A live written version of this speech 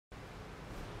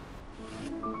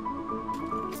Benda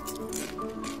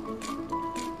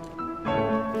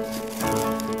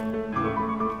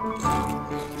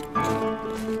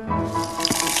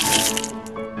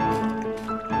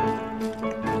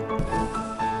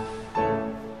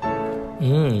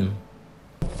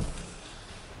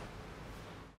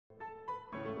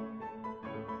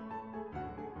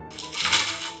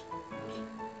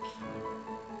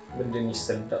ni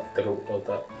sedap teruk, tahu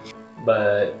tak?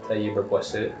 But saya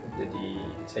berpuasa, jadi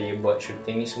saya buat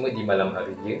shooting ni semua di malam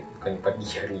hari je, bukan di pagi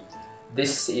hari.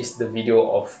 This is the video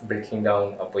of breaking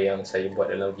down apa yang saya buat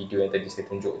dalam video yang tadi saya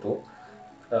tunjuk tu.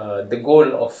 The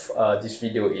goal of this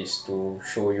video is to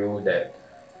show you that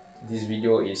this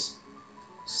video is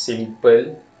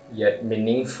simple yet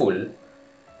meaningful,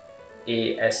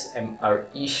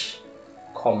 ASMR-ish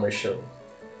commercial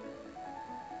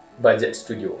budget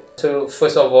studio. So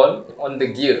first of all, on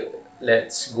the gear,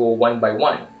 let's go one by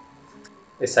one.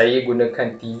 Saya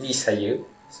gunakan TV saya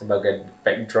sebagai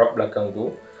backdrop belakang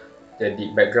tu, jadi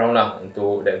background lah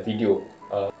untuk that video.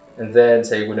 And then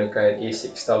saya gunakan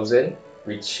A6000,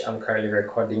 which I'm currently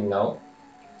recording now.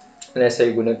 And then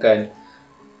saya gunakan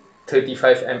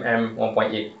 35mm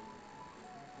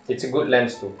 1.8. It's a good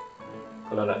lens tu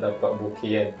kalau nak dapat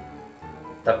bokeh kan.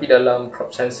 Tapi dalam crop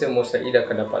sensor most likely dah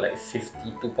akan dapat like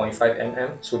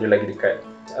 52.5mm, so dia lagi dekat.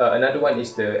 Another one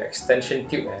is the extension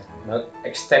tube,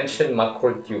 extension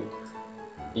macro tube.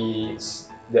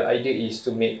 The idea is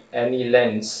to make any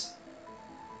lens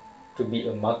to be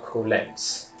a macro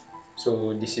lens.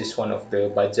 So this is one of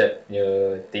the budget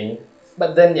thing.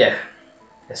 But then yeah,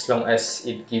 as long as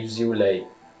it gives you like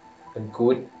a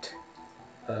good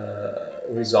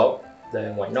result,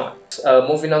 then why not?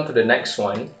 Moving on to the next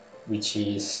one, which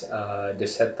is the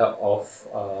setup of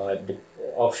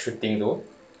shooting tu.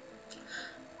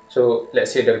 So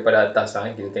let's say daripada atas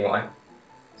lah, kita tengok kan.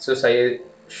 So saya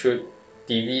shoot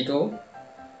TV tu,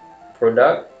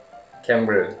 product,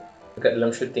 camera. Dekat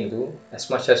dalam shooting tu,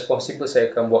 as much as possible saya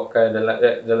akan buatkan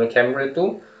dalam kamera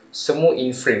tu semua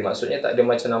in frame. Maksudnya tak ada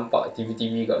macam nampak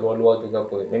TV-TV kat luar-luar tu ke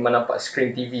apa. Memang nampak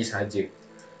screen TV sahaja.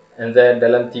 And then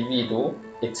dalam TV tu,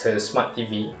 it's a smart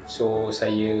TV. So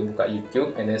saya buka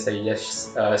YouTube and then saya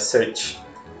just search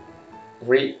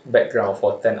red background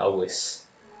for 10 hours.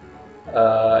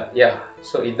 Yeah,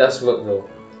 so it does work though.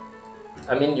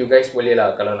 I mean, you guys boleh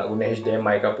lah kalau nak guna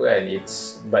HDMI ke apa kan.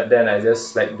 But then I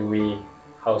just like the way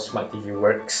how smart TV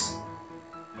works.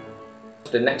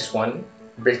 The next one,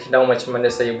 breaking down macam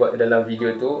mana saya buat dalam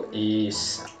video tu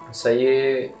is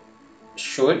saya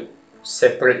shoot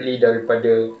separately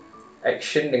daripada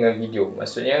action dengan video.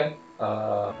 Maksudnya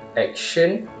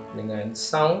action dengan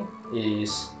sound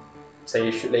is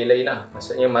saya shoot lain-lain lah.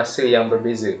 Maksudnya masa yang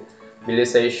berbeza. Bila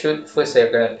saya shoot, first saya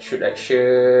akan shoot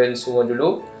action semua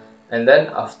dulu, and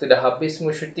then after dah habis semua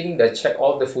shooting, dah check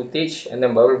all the footage, and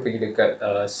then baru pergi dekat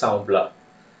sound pula.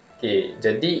 Okay,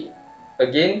 jadi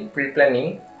again,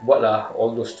 pre-planning, buatlah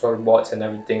all those storyboards and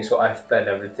everything. So I've planned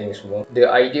everything semua. The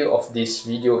idea of this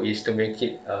video is to make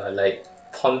it like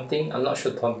taunting. I'm not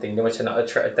sure taunting, dia macam nak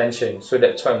attract attention. So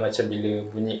that's why macam bila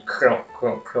bunyi crunk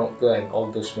tu kan, all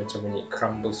those macam bunyi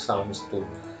crumble sounds tu.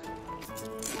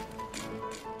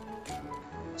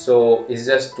 So it's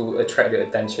just to attract the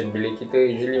attention. Bila kita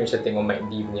usually macam tengok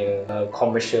McD punya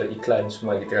commercial iklan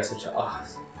semua, kita rasa macam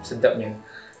sedapnya.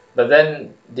 But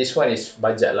then this one is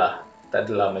budget lah. Tak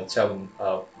adalah macam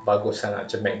bagus sangat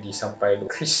macam McD sampai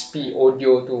crispy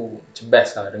audio tu macam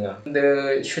best lah dengar.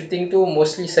 The shooting tu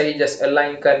mostly saya just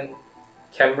alignkan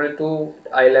kamera tu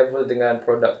eye level dengan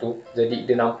produk tu. Jadi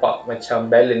dia nampak macam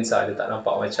balance lah. Dia tak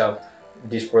nampak macam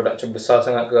this product macam besar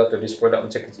sangat ke atau this product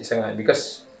macam kecil sangat.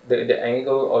 Because the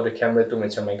angle of the camera tu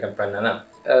macam mainkan peranan lah.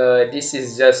 This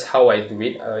is just how I do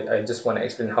it. I just want to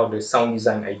explain how the sound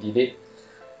design I did it.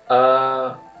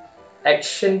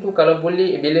 Action tu kalau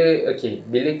boleh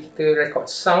bila kita record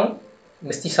sound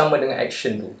mesti sama dengan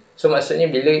action tu. So maksudnya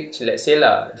bila let's say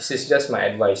lah, this is just my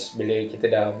advice, bila kita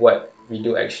dah buat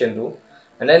video action tu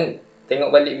and then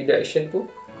tengok balik video action tu,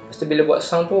 lepas tu bila buat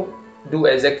sound tu do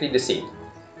exactly the same.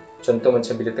 Contoh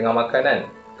macam bila tengah makan kan,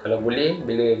 kalau boleh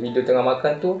bila video tengah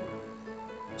makan tu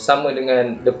sama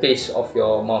dengan the pace of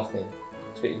your mouth ni.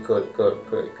 So ikut.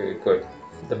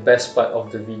 The best part of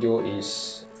the video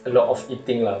is a lot of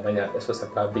eating lah, banyak. That's why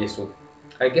sampai habis tu.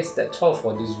 I guess that's all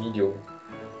for this video.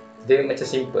 Dia macam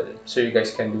simple, so you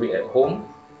guys can do it at home.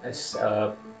 As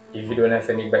if you don't have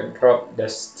any backdrop,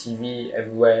 there's TV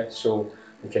everywhere, so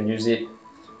you can use it.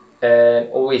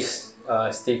 And always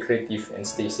stay creative and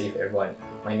stay safe, everyone.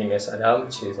 My name is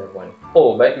Adam. Cheers, everyone.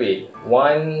 Oh, by the way,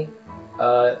 one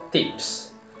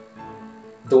tips: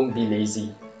 don't be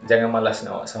lazy. Jangan malas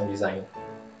nak buat sound design.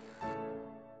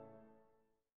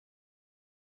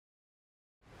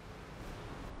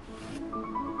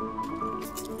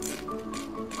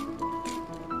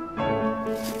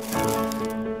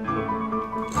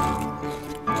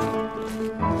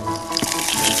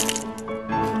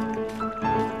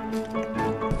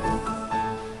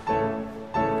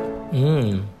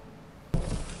 Hmm.